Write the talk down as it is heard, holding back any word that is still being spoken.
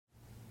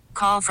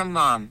call from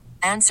mom.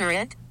 Answer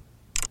it.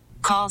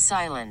 Call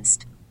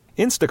silenced.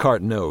 Instacart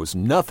knows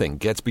nothing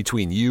gets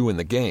between you and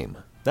the game.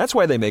 That's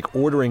why they make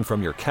ordering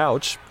from your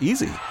couch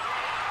easy.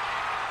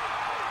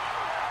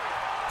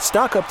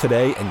 Stock up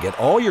today and get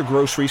all your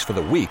groceries for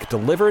the week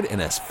delivered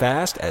in as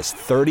fast as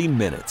 30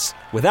 minutes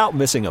without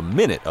missing a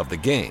minute of the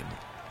game.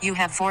 You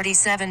have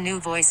 47 new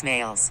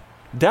voicemails.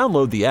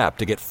 Download the app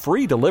to get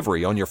free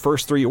delivery on your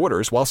first 3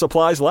 orders while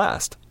supplies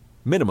last.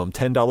 Minimum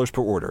 $10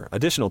 per order.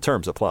 Additional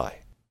terms apply.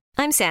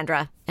 I'm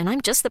Sandra, and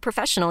I'm just the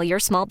professional your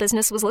small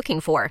business was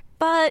looking for.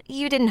 But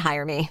you didn't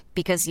hire me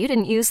because you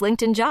didn't use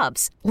LinkedIn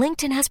Jobs.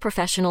 LinkedIn has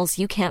professionals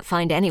you can't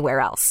find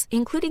anywhere else,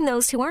 including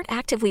those who aren't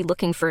actively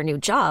looking for a new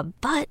job,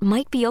 but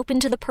might be open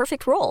to the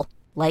perfect role,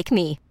 like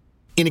me.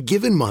 In a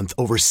given month,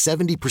 over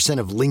 70%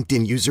 of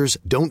LinkedIn users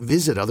don't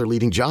visit other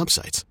leading job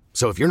sites.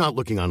 So if you're not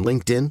looking on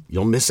LinkedIn,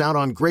 you'll miss out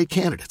on great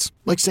candidates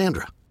like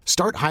Sandra.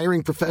 Start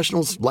hiring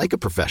professionals like a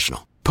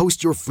professional.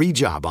 Post your free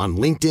job on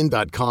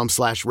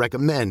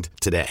linkedin.com/recommend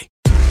today.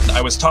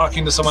 I was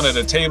talking to someone at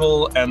a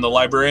table and the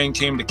librarian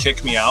came to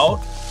kick me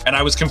out. And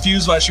I was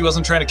confused why she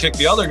wasn't trying to kick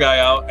the other guy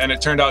out. And it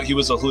turned out he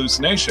was a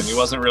hallucination. He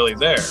wasn't really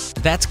there.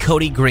 That's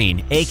Cody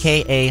Green,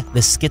 a.k.a.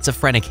 the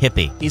schizophrenic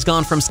hippie. He's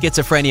gone from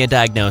schizophrenia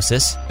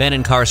diagnosis, been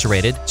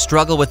incarcerated,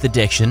 struggled with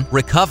addiction,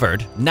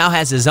 recovered, now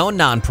has his own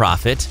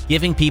nonprofit,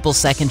 giving people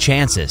second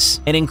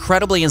chances. An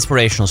incredibly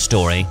inspirational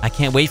story. I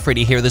can't wait for you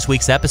to hear this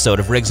week's episode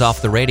of Riggs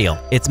Off the Radio.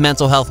 It's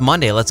Mental Health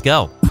Monday. Let's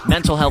go.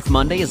 Mental Health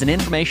Monday is an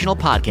informational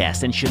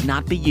podcast and should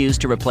not be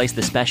used to replace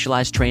the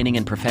specialized training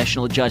and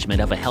professional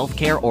judgment of a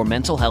healthcare or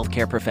mental health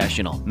care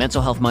professional.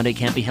 Mental Health Monday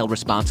can't be held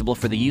responsible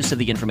for the use of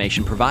the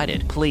information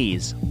provided.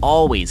 Please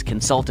always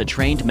consult a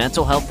trained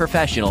mental health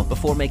professional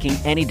before making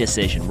any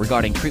decision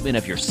regarding treatment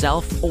of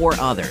yourself or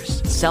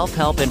others.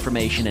 Self-help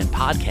information and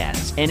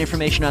podcasts and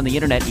information on the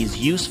internet is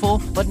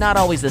useful, but not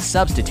always the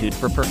substitute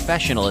for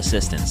professional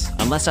assistance.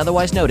 Unless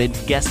otherwise noted,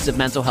 guests of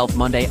Mental Health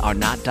Monday are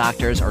not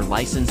doctors or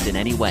licensed in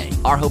any way.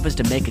 Our hope is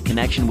to make a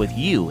connection with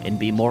you and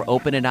be more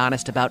open and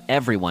honest about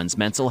everyone's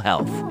mental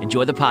health.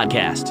 Enjoy the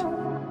podcast.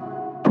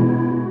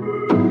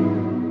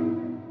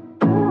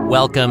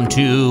 Welcome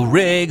to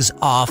Riggs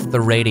Off the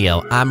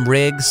Radio. I'm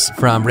Riggs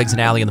from Riggs and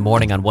Alley in the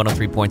Morning on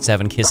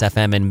 103.7 KISS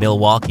FM in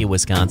Milwaukee,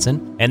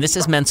 Wisconsin. And this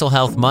is Mental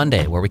Health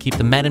Monday, where we keep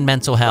the men in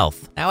mental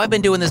health. Now, I've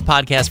been doing this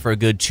podcast for a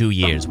good 2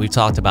 years. We've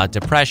talked about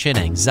depression,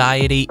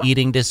 anxiety,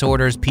 eating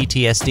disorders,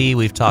 PTSD.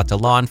 We've talked to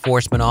law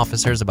enforcement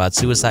officers about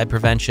suicide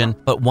prevention.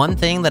 But one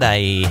thing that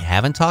I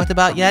haven't talked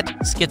about yet,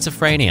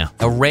 schizophrenia,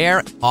 a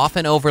rare,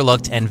 often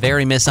overlooked, and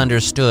very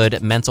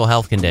misunderstood mental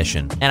health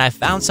condition. And I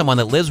found someone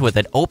that lives with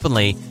it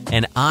openly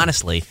and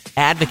honestly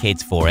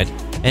advocates for it,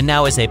 and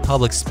now is a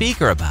public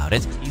speaker about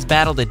it. He's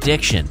battled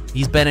addiction,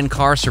 he's been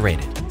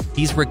incarcerated,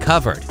 he's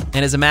recovered, and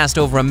has amassed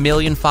over 1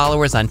 million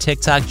followers on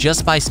TikTok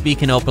just by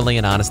speaking openly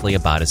and honestly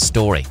about his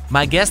story.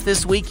 My guest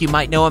this week, you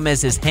might know him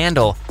as his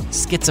handle,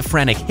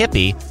 Schizophrenic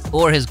Hippie,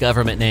 or his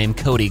government name,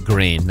 Cody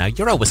Green. Now,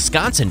 you're a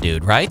Wisconsin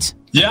dude, right?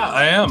 Yeah,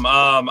 I am.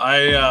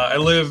 I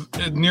live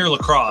near La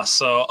Crosse,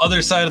 so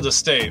other side of the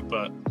state,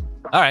 but...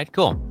 All right,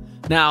 cool.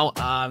 Now,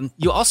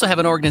 you also have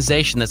an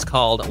organization that's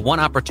called One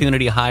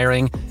Opportunity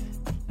Hiring.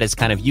 That's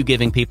kind of you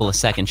giving people a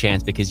second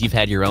chance because you've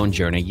had your own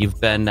journey.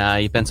 You've been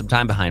some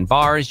time behind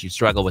bars. You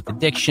struggle with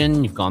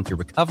addiction. You've gone through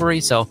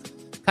recovery. So,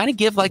 kind of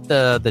give like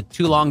the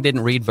too long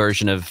didn't read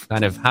version of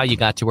kind of how you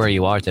got to where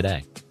you are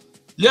today.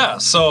 Yeah.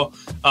 So,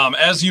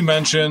 as you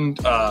mentioned,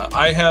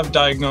 I have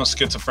diagnosed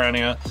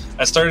schizophrenia.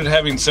 I started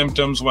having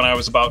symptoms when I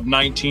was about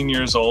 19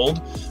 years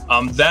old.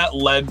 That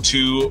led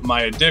to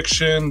my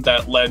addiction.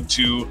 That led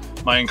to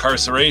my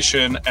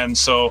incarceration. And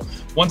so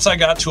once I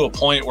got to a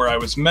point where I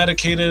was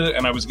medicated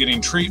and I was getting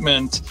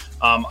treatment,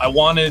 I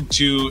wanted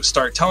to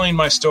start telling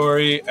my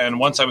story. And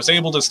once I was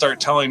able to start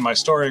telling my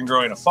story and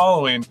growing a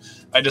following,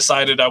 I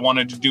decided I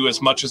wanted to do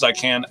as much as I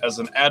can as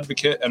an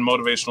advocate and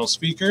motivational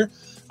speaker.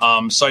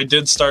 So I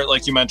did start,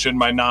 like you mentioned,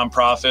 my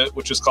nonprofit,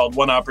 which is called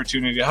One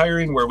Opportunity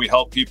Hiring, where we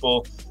help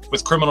people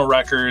with criminal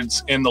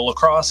records in the La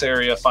Crosse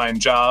area find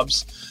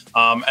jobs.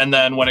 And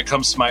then when it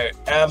comes to my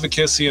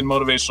advocacy and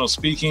motivational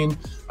speaking,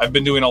 I've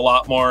been doing a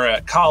lot more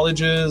at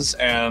colleges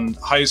and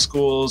high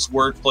schools,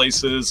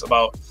 workplaces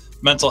about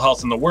mental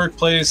health in the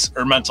workplace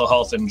or mental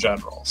health in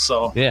general.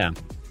 So, yeah.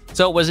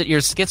 So was it your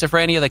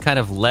schizophrenia that kind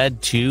of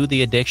led to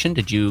the addiction?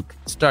 Did you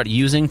start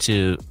using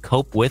to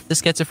cope with the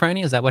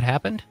schizophrenia? Is that what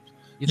happened?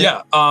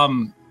 Yeah.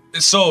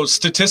 So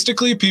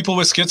statistically, people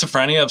with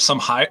schizophrenia have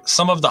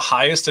some of the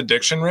highest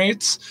addiction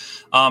rates.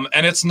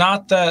 And it's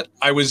not that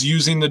I was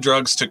using the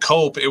drugs to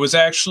cope. It was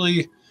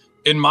actually,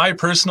 in my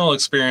personal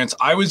experience,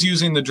 I was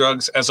using the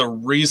drugs as a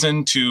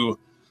reason to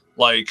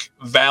like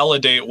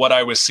validate what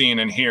I was seeing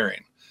and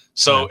hearing.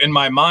 So in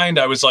my mind,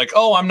 I was like,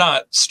 oh, I'm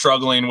not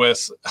struggling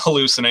with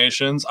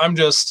hallucinations. I'm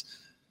just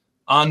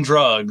on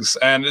drugs.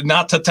 And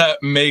not that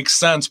makes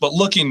sense, but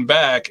looking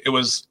back, it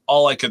was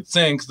all I could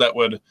think that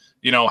would,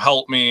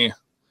 help me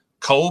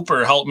cope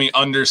or help me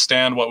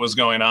understand what was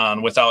going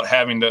on without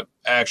having to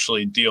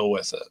actually deal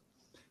with it.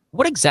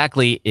 What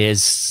exactly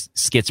is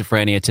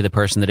schizophrenia to the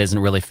person that isn't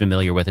really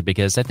familiar with it?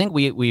 Because I think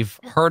we've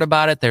heard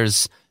about it.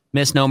 There's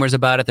misnomers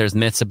about it. There's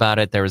myths about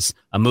it. There was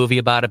a movie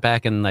about it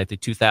back in like the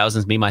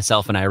 2000s, Me,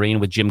 Myself, and Irene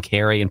with Jim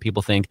Carrey. And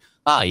people think,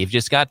 you've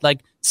just got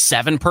like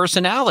 7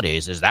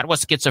 personalities. Is that what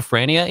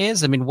schizophrenia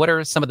is? I mean, what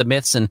are some of the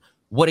myths and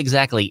what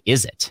exactly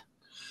is it?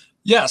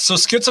 Yeah, so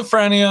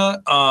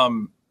schizophrenia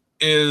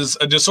is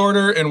a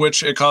disorder in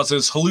which it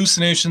causes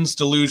hallucinations,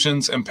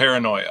 delusions, and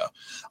paranoia.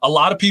 A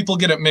lot of people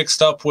get it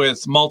mixed up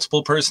with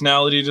multiple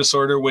personality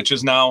disorder, which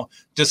is now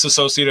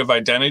dissociative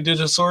identity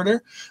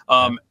disorder.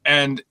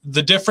 And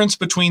the difference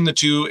between the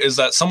two is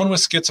that someone with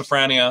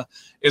schizophrenia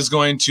is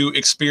going to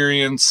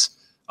experience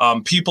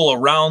people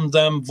around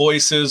them,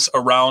 voices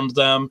around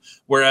them,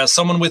 whereas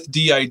someone with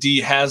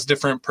DID has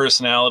different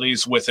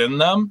personalities within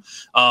them.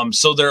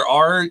 So there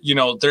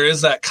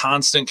is that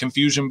constant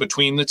confusion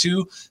between the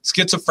two.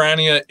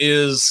 Schizophrenia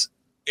is,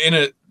 in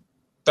a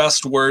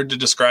best word to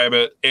describe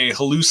it, a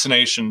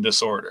hallucination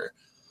disorder.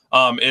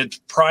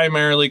 It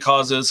primarily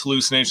causes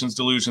hallucinations,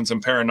 delusions,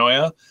 and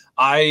paranoia.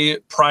 I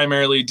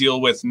primarily deal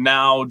with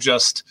now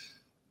just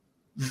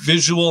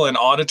visual and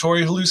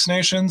auditory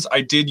hallucinations.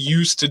 I did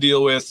used to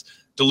deal with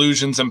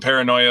delusions and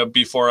paranoia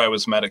before I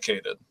was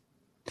medicated.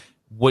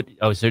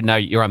 So now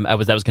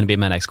that was going to be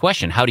my next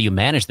question. How do you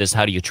manage this?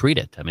 How do you treat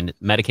it? I mean,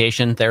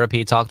 medication,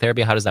 therapy, talk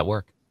therapy, how does that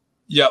work?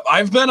 Yeah,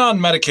 I've been on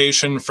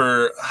medication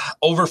for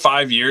over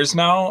 5 years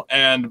now,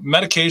 and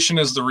medication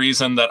is the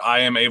reason that I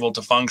am able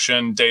to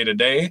function day to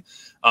day.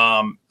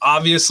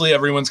 Obviously,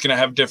 everyone's going to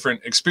have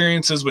different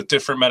experiences with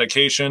different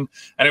medication,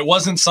 and it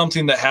wasn't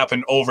something that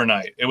happened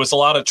overnight. It was a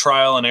lot of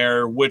trial and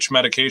error, which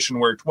medication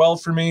worked well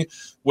for me,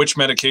 which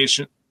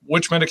medication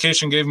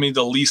gave me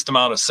the least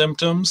amount of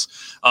symptoms.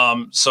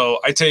 So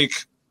I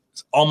take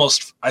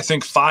almost, I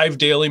think, 5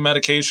 daily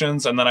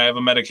medications, and then I have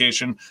a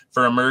medication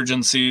for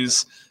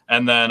emergencies.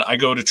 And then I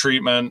go to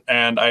treatment,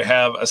 and I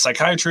have a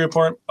psychiatry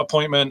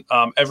appointment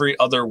every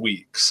other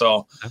week.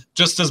 So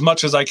just as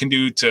much as I can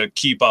do to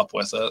keep up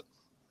with it.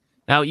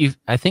 Now,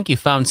 I think you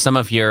found some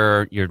of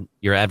your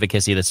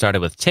advocacy that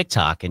started with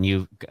TikTok, and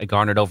you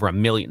garnered over 1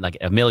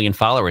 million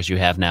followers you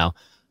have now.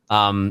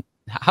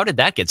 How did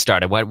that get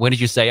started? When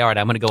did you say, all right,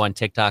 I'm going to go on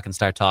TikTok and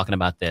start talking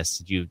about this?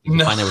 Did you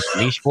find there was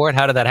a niche for it?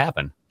 How did that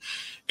happen?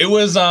 It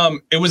was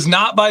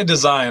not by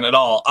design at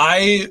all.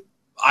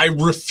 I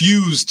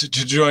refused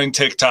to join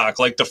TikTok.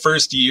 Like the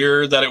first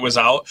year that it was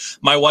out,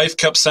 my wife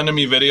kept sending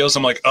me videos.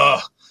 I'm like,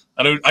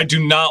 I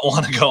do not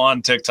want to go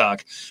on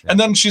TikTok. And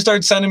then she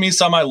started sending me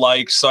some I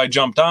liked. So I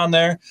jumped on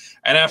there.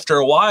 And after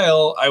a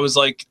while, I was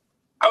like,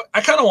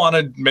 I kind of want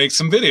to make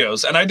some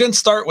videos. And I didn't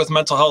start with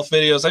mental health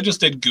videos. I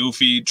just did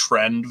goofy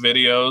trend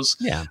videos.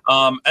 Yeah.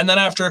 And then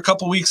after a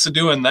couple weeks of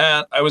doing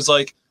that, I was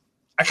like,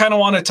 I kind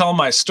of want to tell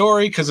my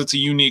story because it's a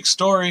unique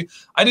story.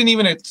 I didn't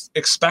even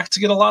expect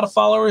to get a lot of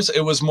followers.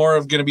 It was more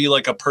of going to be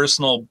like a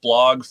personal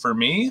blog for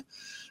me.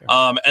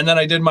 Sure. And then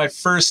I did my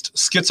first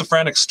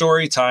schizophrenic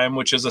story time,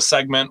 which is a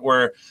segment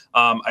where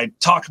I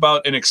talk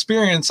about an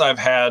experience I've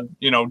had,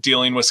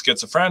 dealing with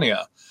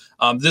schizophrenia.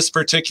 This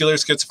particular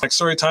schizophrenic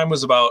story time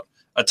was about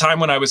a time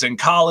when I was in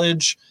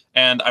college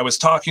and I was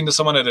talking to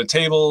someone at a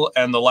table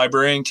and the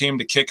librarian came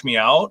to kick me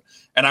out.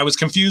 And I was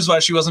confused why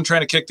she wasn't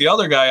trying to kick the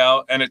other guy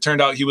out. And it turned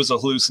out he was a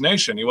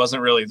hallucination. He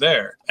wasn't really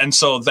there. And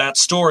so that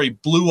story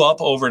blew up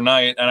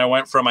overnight. And I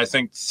went from, I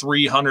think,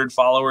 300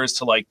 followers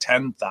to like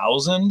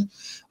 10,000.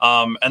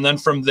 And then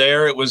from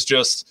there, it was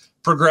just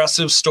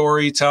progressive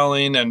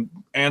storytelling and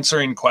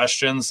answering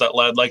questions that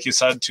led, like you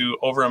said, to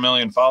over 1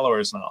 million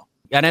followers now.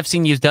 And I've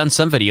seen you've done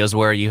some videos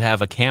where you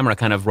have a camera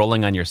kind of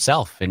rolling on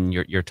yourself and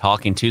you're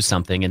talking to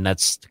something, and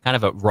that's kind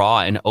of a raw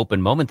and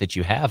open moment that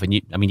you have. And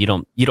you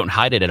don't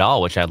hide it at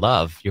all, which I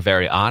love. You're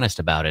very honest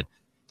about it.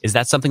 Is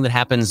that something that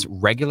happens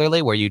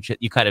regularly where you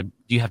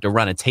have to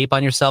run a tape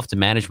on yourself to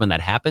manage when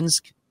that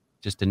happens,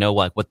 just to know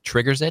what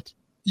triggers it?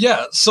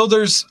 Yeah, so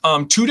there's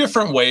 2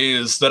 different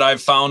ways that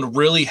I've found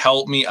really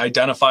help me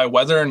identify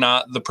whether or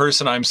not the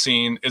person I'm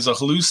seeing is a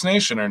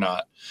hallucination or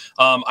not.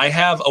 I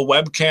have a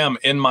webcam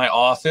in my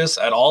office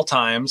at all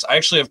times. I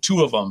actually have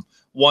 2 of them,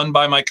 one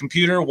by my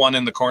computer, one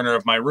in the corner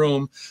of my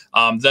room,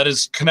 that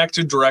is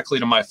connected directly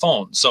to my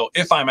phone. So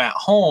if I'm at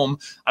home,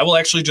 I will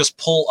actually just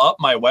pull up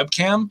my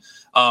webcam.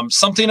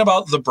 Something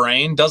about the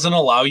brain doesn't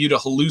allow you to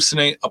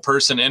hallucinate a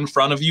person in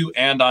front of you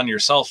and on your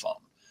cell phone.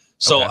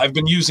 So okay. I've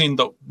been using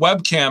the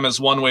webcam as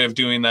one way of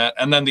doing that.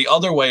 And then the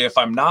other way, if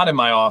I'm not in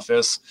my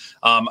office,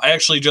 I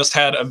actually just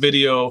had a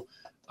video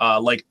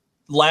like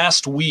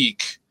last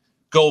week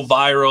go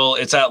viral.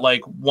 It's at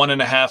like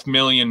 1.5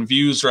 million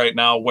views right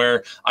now,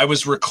 where I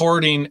was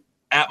recording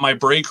at my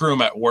break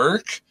room at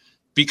work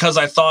because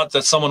I thought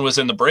that someone was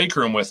in the break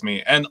room with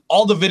me. And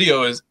all the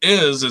video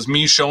is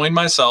me showing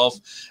myself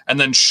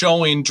and then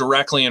showing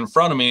directly in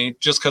front of me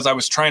just because I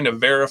was trying to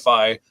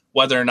verify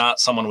whether or not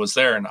someone was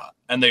there or not.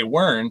 And they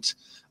weren't.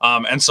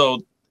 And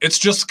so it's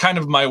just kind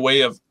of my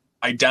way of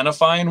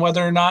identifying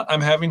whether or not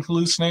I'm having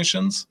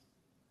hallucinations.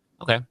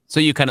 Okay.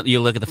 So you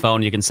look at the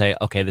phone, you can say,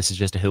 okay, this is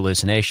just a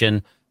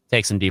hallucination,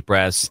 take some deep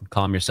breaths,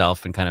 calm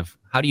yourself, and kind of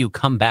how do you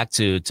come back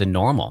to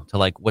normal, to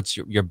like what's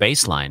your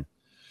baseline?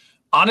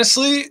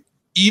 Honestly,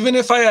 even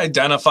if I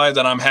identify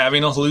that I'm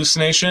having a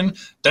hallucination,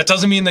 that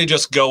doesn't mean they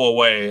just go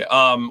away.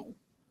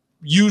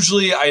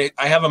 Usually I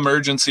have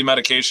emergency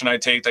medication I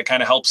take that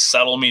kind of helps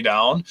settle me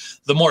down.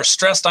 The more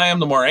stressed I am,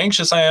 the more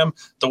anxious I am,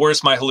 the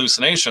worse my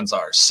hallucinations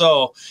are.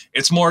 So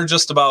it's more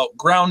just about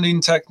grounding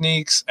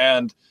techniques.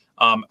 And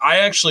I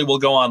actually will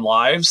go on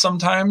live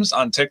sometimes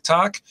on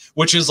TikTok,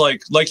 which is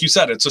like you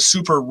said, it's a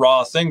super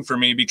raw thing for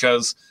me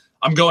because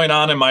I'm going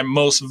on in my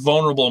most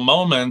vulnerable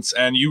moments,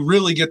 and you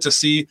really get to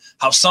see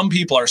how some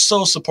people are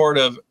so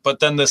supportive. But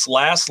then this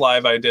last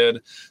live I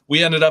did,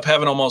 we ended up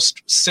having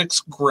almost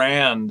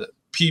 6,000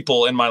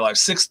 people in my life,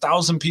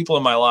 6,000 people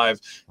in my life.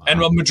 Wow.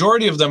 And a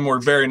majority of them were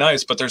very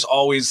nice, but there's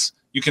always,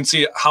 you can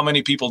see how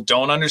many people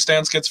don't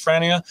understand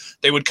schizophrenia.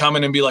 They would come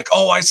in and be like,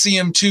 oh, I see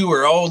him too.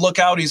 Or, oh, look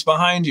out, he's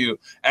behind you,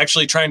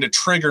 actually trying to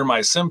trigger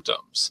my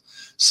symptoms.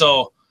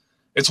 So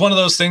it's one of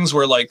those things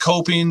where like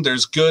coping,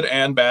 there's good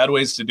and bad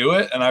ways to do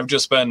it. And I've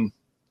just been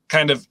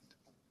kind of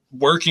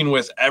working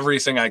with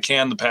everything I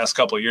can the past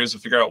couple of years to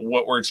figure out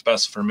what works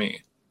best for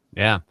me.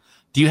 Yeah.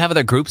 Do you have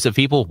other groups of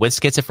people with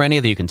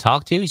schizophrenia that you can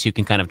talk to so you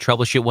can kind of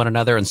troubleshoot one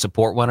another and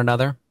support one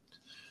another?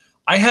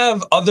 I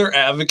have other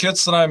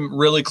advocates that I'm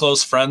really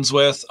close friends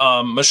with.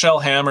 Michelle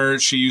Hammer,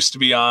 she used to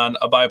be on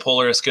A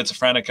Bipolar, a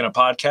Schizophrenic in a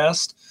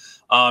podcast.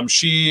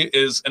 She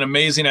is an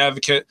amazing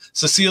advocate.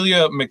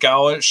 Cecilia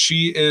McGowan,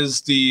 she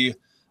is the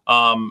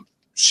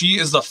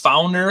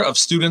founder of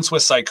Students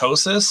with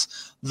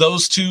Psychosis.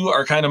 Those two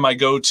are kind of my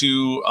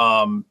go-to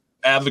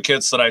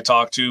advocates that I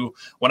talk to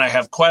when I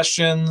have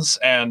questions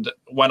and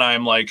when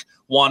I'm like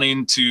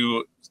wanting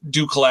to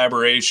do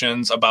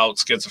collaborations about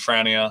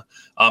schizophrenia.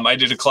 I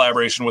did a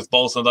collaboration with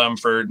both of them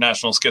for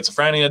National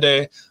Schizophrenia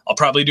Day. I'll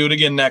probably do it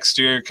again next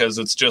year because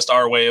it's just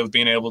our way of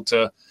being able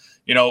to,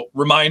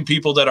 remind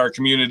people that our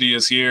community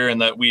is here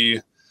and that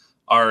we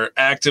are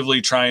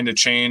actively trying to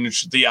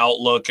change the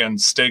outlook and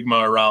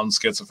stigma around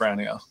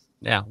schizophrenia.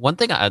 Yeah. One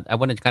thing I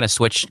wanted to kind of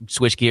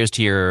switch gears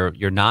to your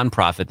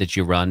nonprofit that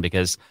you run,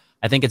 because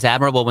I think it's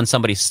admirable when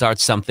somebody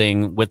starts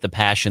something with the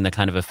passion that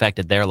kind of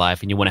affected their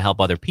life and you want to help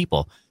other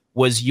people.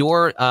 Was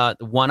your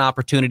one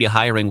opportunity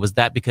hiring, was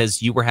that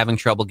because you were having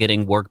trouble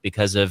getting work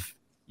because of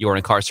your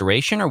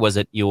incarceration, or was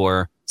it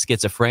your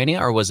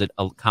schizophrenia, or was it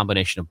a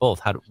combination of both?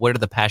 Where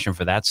did the passion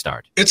for that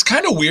start? It's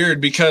kind of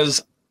weird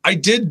because I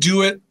did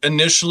do it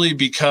initially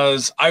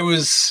because I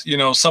was,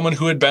 someone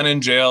who had been in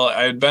jail.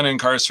 I had been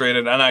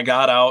incarcerated and I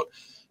got out.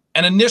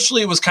 And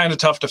initially it was kind of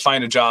tough to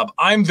find a job.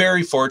 I'm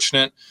very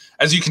fortunate.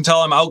 As you can tell,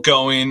 I'm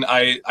outgoing.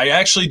 I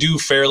actually do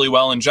fairly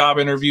well in job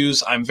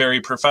interviews. I'm very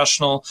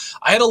professional.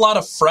 I had a lot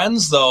of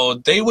friends, though.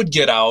 They would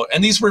get out.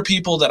 And these were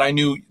people that I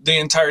knew the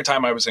entire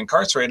time I was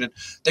incarcerated.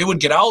 They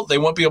would get out. They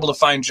wouldn't be able to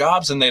find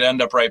jobs and they'd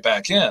end up right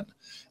back in.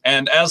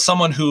 And as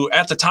someone who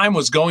at the time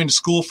was going to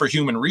school for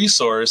human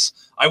resource,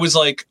 I was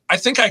like, I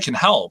think I can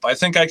help. I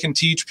think I can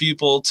teach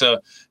people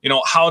to,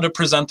 how to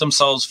present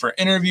themselves for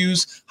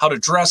interviews, how to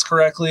dress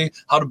correctly,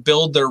 how to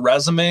build their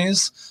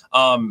resumes.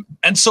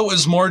 And so it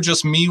was more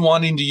just me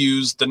wanting to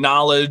use the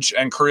knowledge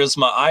and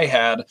charisma I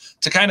had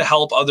to kind of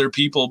help other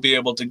people be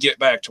able to get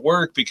back to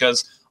work,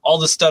 because all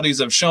the studies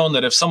have shown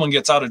that if someone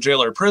gets out of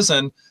jail or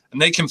prison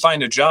and they can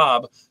find a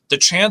job, the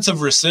chance of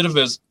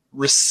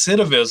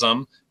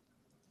recidivism,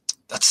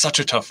 that's such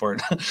a tough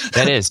word.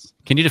 That is.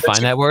 Can you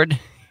define that word?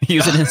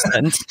 Use it in a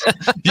sentence.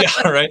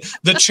 Yeah, right.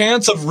 The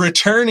chance of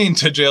returning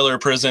to jail or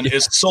prison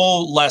is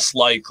so less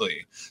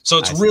likely. So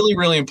it's really,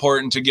 really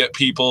important to get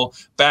people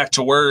back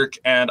to work.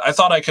 And I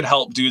thought I could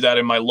help do that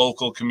in my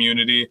local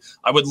community.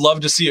 I would love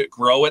to see it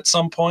grow at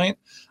some point.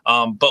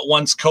 But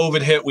once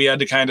COVID hit, we had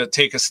to kind of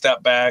take a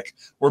step back.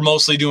 We're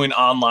mostly doing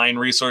online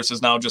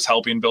resources now, just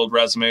helping build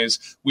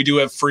resumes. We do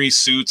have free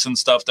suits and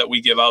stuff that we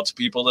give out to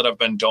people that have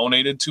been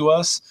donated to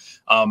us.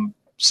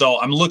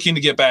 So I'm looking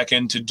to get back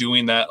into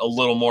doing that a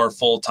little more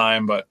full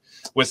time, but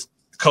with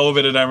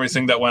COVID and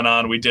everything that went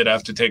on, we did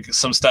have to take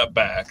some step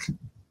back.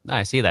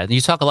 I see that.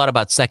 You talk a lot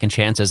about second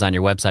chances on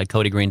your website,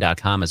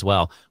 CodyGreen.com as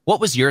well.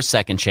 What was your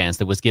second chance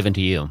that was given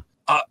to you?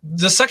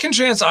 The second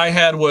chance I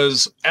had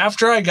was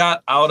after I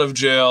got out of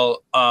jail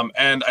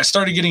and I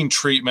started getting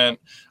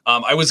treatment.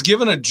 I was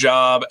given a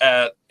job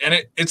and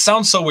it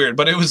sounds so weird,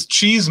 but it was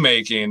cheese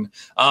making.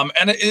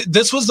 And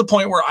this was the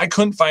point where I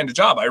couldn't find a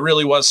job. I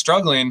really was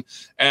struggling.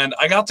 And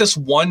I got this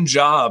one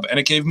job and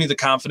it gave me the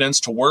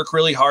confidence to work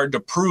really hard to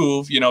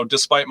prove,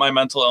 despite my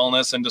mental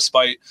illness and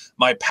despite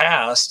my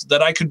past,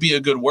 that I could be a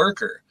good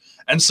worker.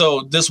 And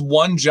so this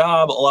one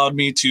job allowed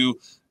me to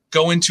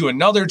go into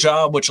another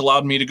job, which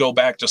allowed me to go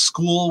back to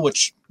school,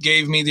 which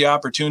gave me the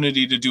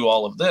opportunity to do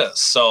all of this.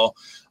 So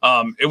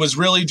it was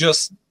really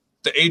just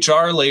the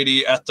HR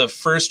lady at the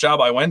first job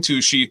I went to.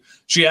 She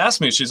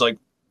asked me, she's like,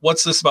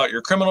 what's this about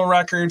your criminal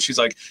record? She's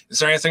like, is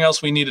there anything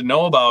else we need to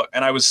know about?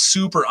 And I was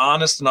super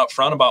honest and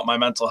upfront about my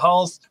mental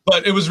health.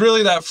 But it was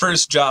really that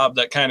first job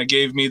that kind of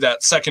gave me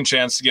that second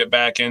chance to get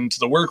back into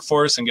the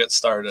workforce and get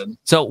started.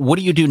 So what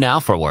do you do now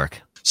for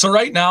work? So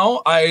right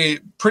now, I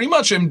pretty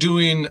much am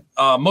doing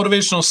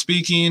motivational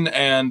speaking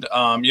and,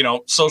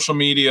 social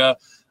media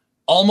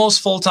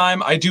almost full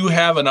time. I do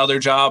have another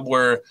job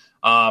where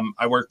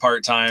I work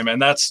part time,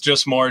 and that's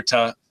just more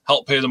to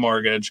help pay the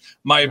mortgage.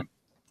 My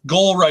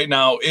goal right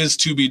now is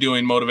to be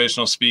doing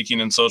motivational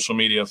speaking and social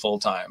media full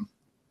time.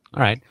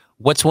 All right.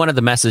 What's one of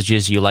the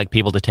messages you like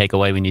people to take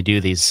away when you do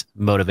these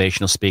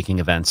motivational speaking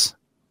events?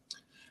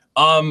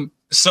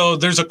 So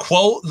there's a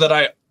quote that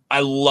I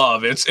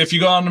love. It's, if you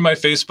go onto my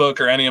Facebook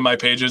or any of my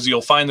pages,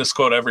 you'll find this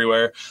quote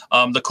everywhere.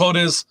 The quote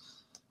is,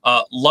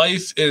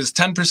 life is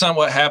 10%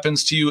 what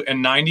happens to you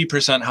and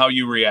 90% how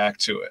you react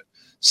to it.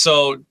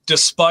 So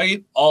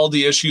despite all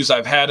the issues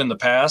I've had in the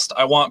past,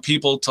 I want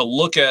people to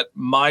look at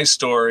my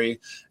story,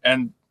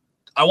 and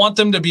I want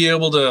them to be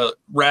able to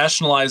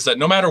rationalize that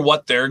no matter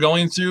what they're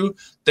going through,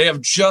 they have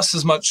just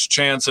as much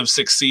chance of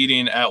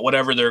succeeding at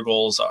whatever their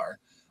goals are.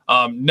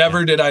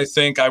 Never did I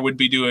think I would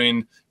be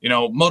doing,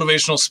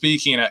 motivational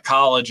speaking at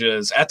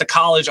colleges, at the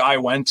college I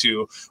went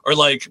to, or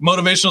like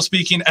motivational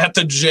speaking at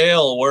the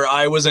jail where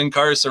I was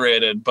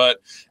incarcerated. But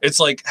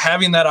it's like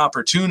having that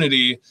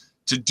opportunity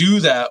to do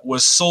that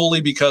was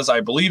solely because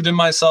I believed in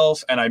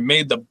myself and I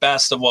made the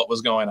best of what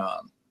was going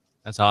on.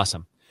 That's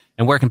awesome.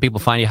 And where can people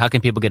find you? How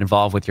can people get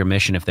involved with your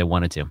mission if they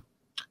wanted to?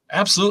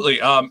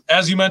 Absolutely.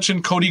 As you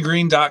mentioned,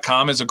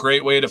 CodyGreen.com is a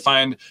great way to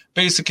find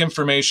basic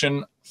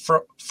information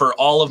for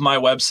all of my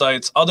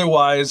websites.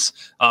 Otherwise,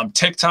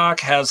 TikTok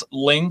has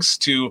links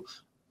to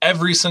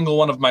every single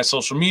one of my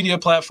social media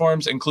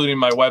platforms, including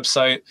my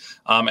website.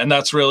 And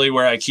that's really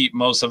where I keep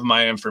most of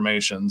my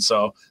information.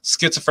 So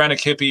Schizophrenic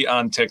Hippie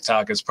on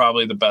TikTok is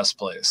probably the best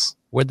place.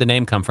 Where'd the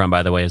name come from,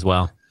 by the way, as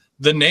well?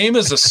 The name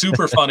is a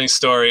super funny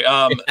story.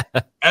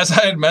 As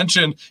I had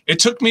mentioned, it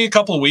took me a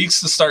couple of weeks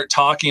to start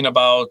talking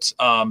about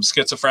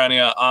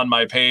schizophrenia on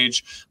my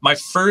page. My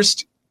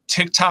first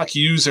TikTok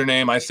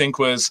username, I think,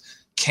 was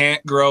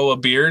Can't Grow a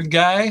Beard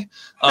Guy,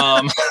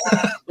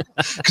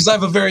 because I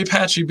have a very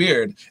patchy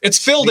beard. It's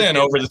filled in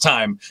over the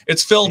time.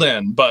 It's filled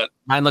in, but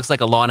mine looks like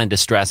a lawn in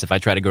distress. If I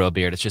try to grow a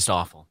beard, it's just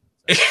awful.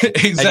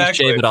 Exactly. I just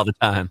shave it all the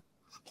time.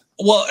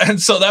 Well, and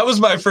so that was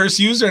my first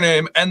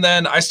username. And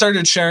then I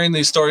started sharing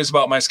these stories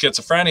about my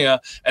schizophrenia,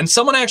 and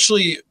someone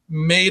actually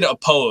made a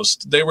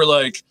post. They were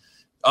like,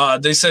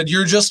 they said,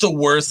 "You're just a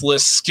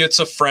worthless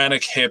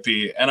schizophrenic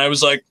hippie." And I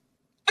was like,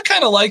 I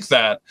kind of like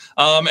that.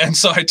 And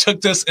so I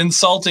took this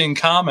insulting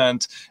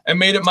comment and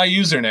made it my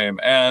username,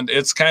 and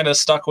it's kind of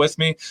stuck with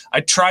me. I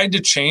tried to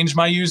change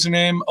my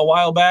username a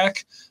while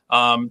back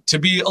to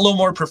be a little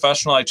more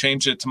professional. I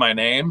changed it to my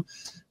name,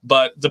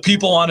 but the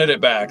people wanted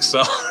it back.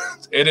 So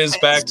it is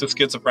back to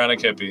Schizophrenic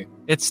Hippie.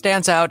 It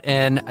stands out,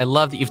 and I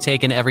love that you've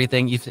taken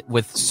everything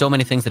with so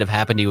many things that have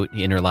happened to you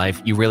in your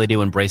life. You really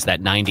do embrace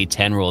that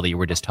 90-10 rule that you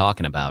were just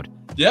talking about.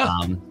 Yeah.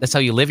 That's how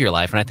you live your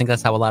life, and I think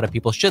that's how a lot of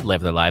people should live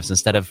their lives.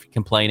 Instead of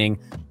complaining,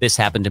 this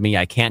happened to me,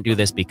 I can't do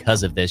this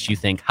because of this, you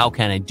think, how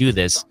can I do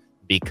this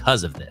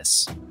because of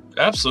this?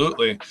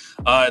 Absolutely.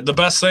 The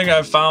best thing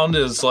I've found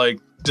is, like,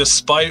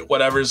 despite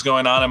whatever's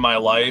going on in my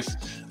life,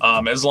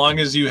 as long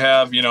as you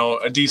have,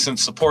 a decent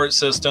support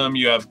system,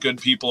 you have good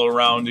people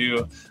around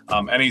you,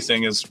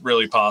 anything is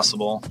really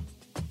possible.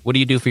 What do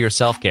you do for your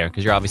self-care?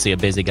 Because you're obviously a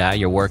busy guy.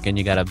 You're working.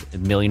 You got a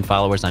million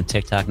followers on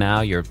TikTok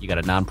now. You got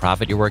a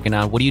nonprofit you're working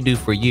on. What do you do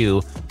for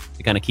you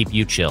to kind of keep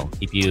you chill?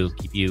 Keep you.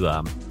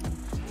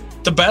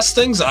 The best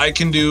things I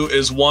can do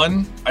is,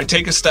 one, I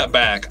take a step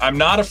back. I'm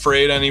not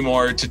afraid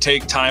anymore to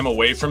take time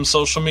away from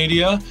social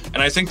media,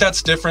 and I think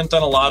that's different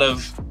than a lot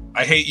of.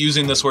 I hate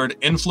using this word,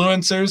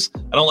 influencers.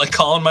 I don't like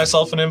calling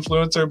myself an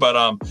influencer, but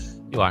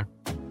you are.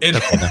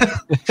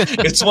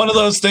 It's one of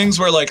those things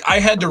where, like, I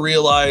had to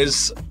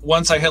realize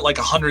once I hit like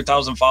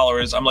 100,000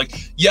 followers, I'm like,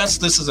 yes,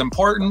 this is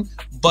important,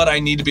 but I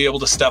need to be able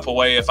to step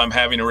away if I'm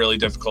having a really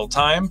difficult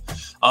time.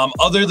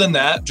 Other than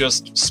that,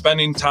 just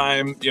spending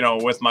time,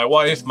 with my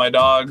wife, my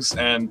dogs,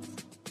 and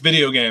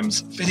video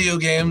games. Video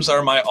games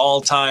are my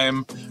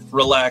all-time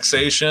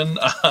relaxation.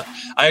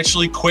 I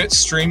actually quit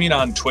streaming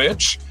on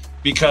Twitch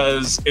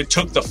because it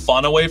took the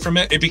fun away from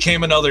it. It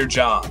became another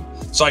job.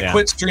 So I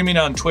quit streaming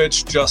on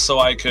Twitch just so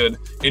I could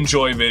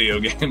enjoy video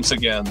games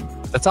again.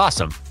 That's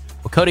awesome.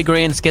 Well, Cody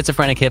Green,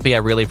 Schizophrenic Hippie, I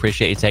really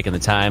appreciate you taking the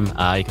time.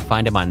 You can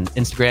find him on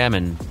Instagram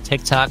and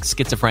TikTok,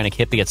 Schizophrenic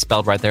Hippie. It's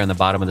spelled right there on the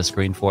bottom of the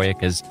screen for you,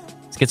 because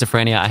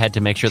schizophrenia, I had to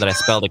make sure that I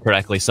spelled it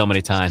correctly so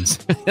many times.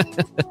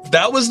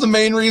 That was the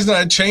main reason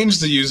I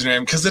changed the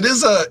username, because it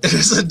is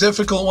a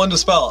difficult one to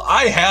spell.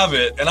 I have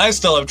it, and I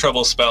still have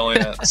trouble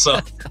spelling it. So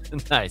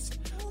Nice.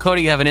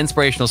 Cody, you have an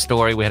inspirational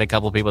story. We had a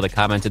couple of people that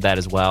commented that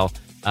as well.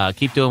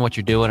 Keep doing what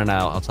you're doing, and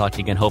I'll talk to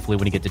you again hopefully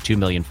when you get to 2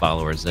 million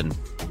followers, and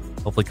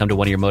hopefully come to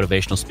one of your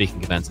motivational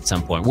speaking events at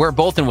some point. We're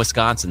both in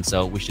Wisconsin,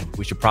 so we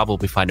should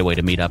probably find a way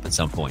to meet up at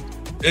some point.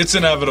 It's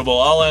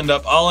inevitable. I'll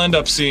end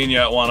up seeing you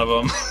at one of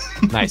them.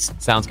 Nice.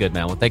 Sounds good,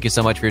 man. Well, thank you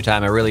so much for your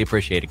time. I really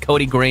appreciate it.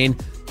 Cody Green,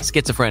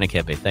 Schizophrenic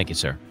hippie. Thank you,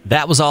 sir.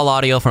 That was all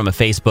audio from a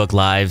Facebook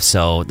Live,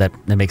 so that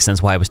makes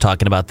sense why I was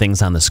talking about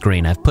things on the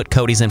screen. I've put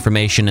Cody's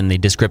information in the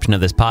description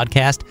of this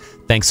podcast.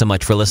 Thanks so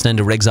much for listening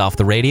to Riggs Off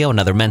the Radio,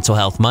 another Mental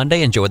Health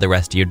Monday. Enjoy the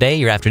rest of your day,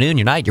 your afternoon,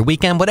 your night, your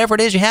weekend, whatever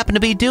it is you happen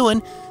to be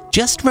doing.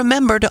 Just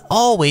remember to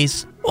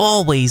always,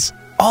 always,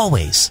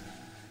 always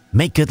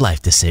make good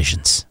life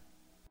decisions.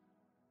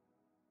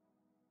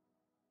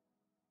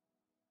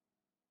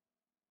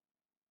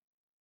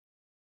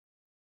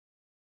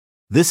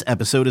 This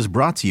episode is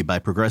brought to you by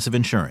Progressive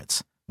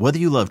Insurance. Whether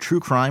you love true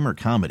crime or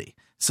comedy,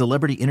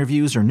 celebrity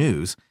interviews or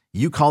news,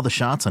 you call the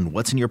shots on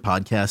what's in your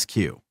podcast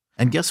queue.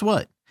 And guess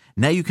what?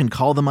 Now you can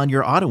call them on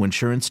your auto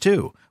insurance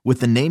too with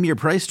the Name Your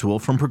Price tool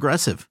from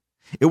Progressive.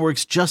 It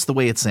works just the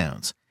way it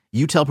sounds.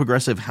 You tell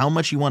Progressive how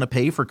much you want to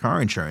pay for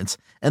car insurance,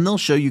 and they'll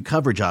show you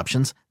coverage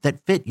options that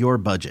fit your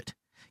budget.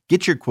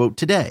 Get your quote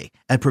today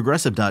at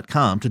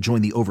Progressive.com to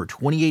join the over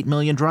 28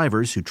 million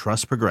drivers who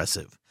trust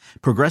Progressive.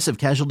 Progressive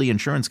Casualty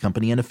Insurance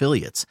Company and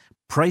Affiliates.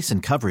 Price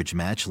and coverage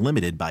match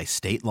limited by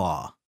state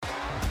law.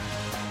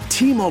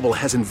 T-Mobile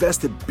has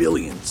invested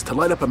billions to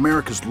light up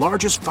America's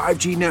largest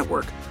 5G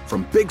network,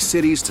 from big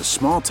cities to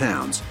small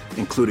towns,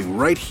 including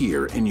right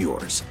here in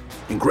yours.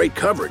 And great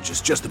coverage is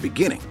just the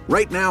beginning.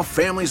 Right now,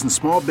 families and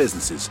small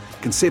businesses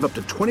can save up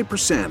to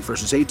 20%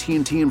 versus AT&T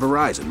and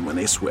Verizon when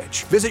they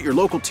switch. Visit your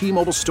local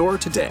T-Mobile store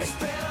today.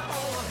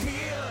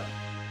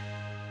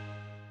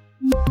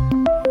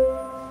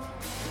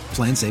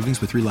 Plan savings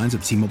with 3 lines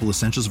of T-Mobile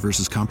Essentials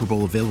versus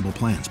comparable available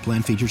plans.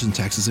 Plan features and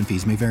taxes and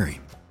fees may vary.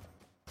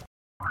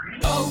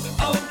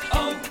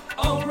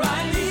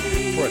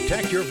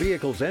 Protect your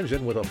vehicle's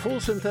engine with a full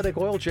synthetic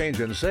oil change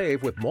and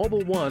save with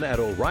Mobil 1 at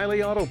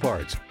O'Reilly Auto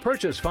Parts.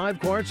 Purchase 5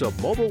 quarts of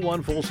Mobil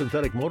 1 full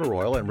synthetic motor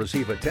oil and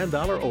receive a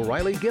 $10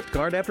 O'Reilly gift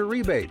card after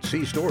rebate.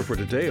 See store for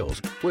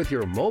details. With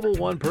your Mobil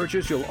 1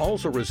 purchase, you'll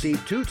also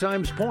receive 2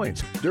 times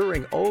points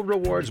during O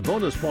Rewards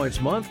Bonus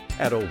Points Month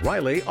at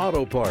O'Reilly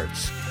Auto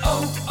Parts.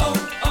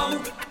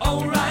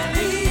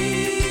 O'Reilly.